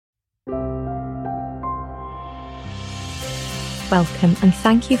welcome and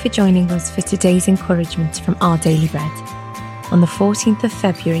thank you for joining us for today's encouragement from Our Daily Bread on the 14th of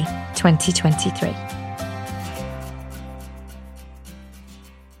February 2023.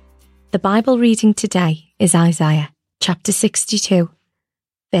 The Bible reading today is Isaiah chapter 62,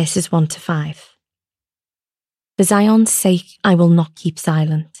 verses 1 to 5. For Zion's sake I will not keep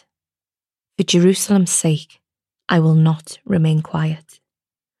silent. For Jerusalem's sake I will not remain quiet,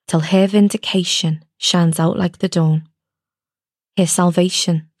 till her vindication shines out like the dawn, her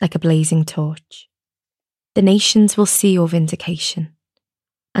salvation like a blazing torch. The nations will see your vindication,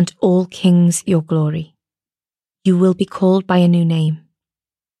 and all kings your glory. You will be called by a new name,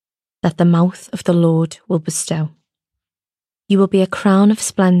 that the mouth of the Lord will bestow. You will be a crown of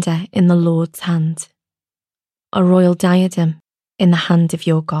splendour in the Lord's hand, a royal diadem in the hand of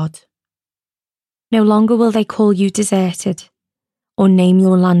your God. No longer will they call you deserted, or name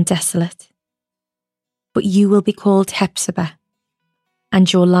your land desolate, but you will be called Hephzibah,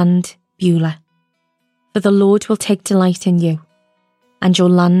 and your land Beulah. For the Lord will take delight in you, and your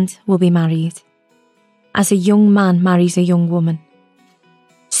land will be married. As a young man marries a young woman,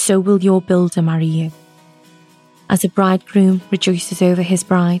 so will your builder marry you. As a bridegroom rejoices over his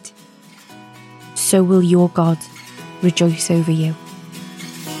bride, so will your God rejoice over you.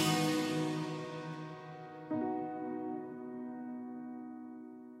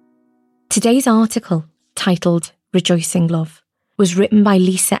 Today's article, titled Rejoicing Love, was written by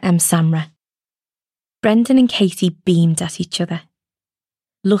Lisa M. Samra. Brendan and Katie beamed at each other.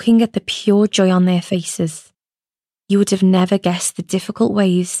 Looking at the pure joy on their faces, you would have never guessed the difficult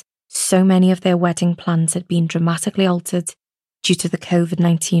ways so many of their wedding plans had been dramatically altered due to the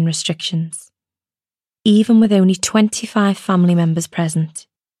COVID-19 restrictions. Even with only 25 family members present,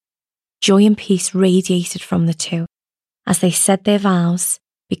 joy and peace radiated from the two as they said their vows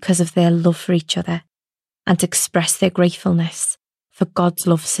because of their love for each other and expressed their gratefulness for God's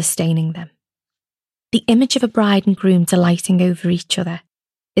love sustaining them. The image of a bride and groom delighting over each other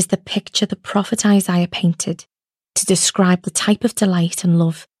is the picture the prophet Isaiah painted to describe the type of delight and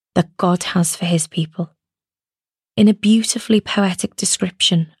love that God has for his people. In a beautifully poetic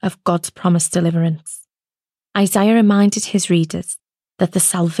description of God's promised deliverance, Isaiah reminded his readers that the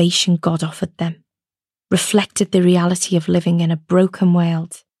salvation God offered them reflected the reality of living in a broken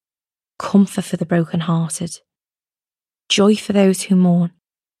world, comfort for the brokenhearted, joy for those who mourn,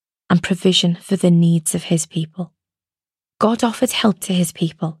 and provision for the needs of his people. God offered help to his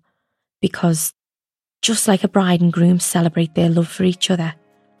people because, just like a bride and groom celebrate their love for each other,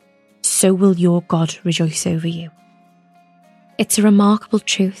 so will your God rejoice over you. It's a remarkable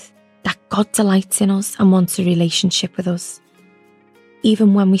truth that God delights in us and wants a relationship with us,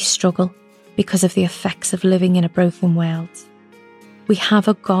 even when we struggle because of the effects of living in a broken world. We have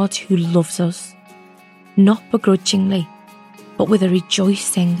a God who loves us, not begrudgingly, but with a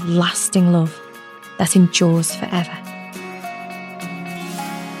rejoicing, lasting love that endures forever.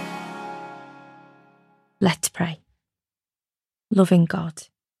 Let's pray. Loving God,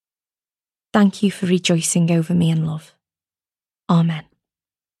 thank you for rejoicing over me in love. Amen.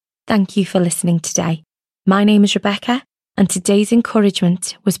 Thank you for listening today. My name is Rebecca, and today's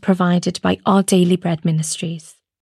encouragement was provided by Our Daily Bread Ministries.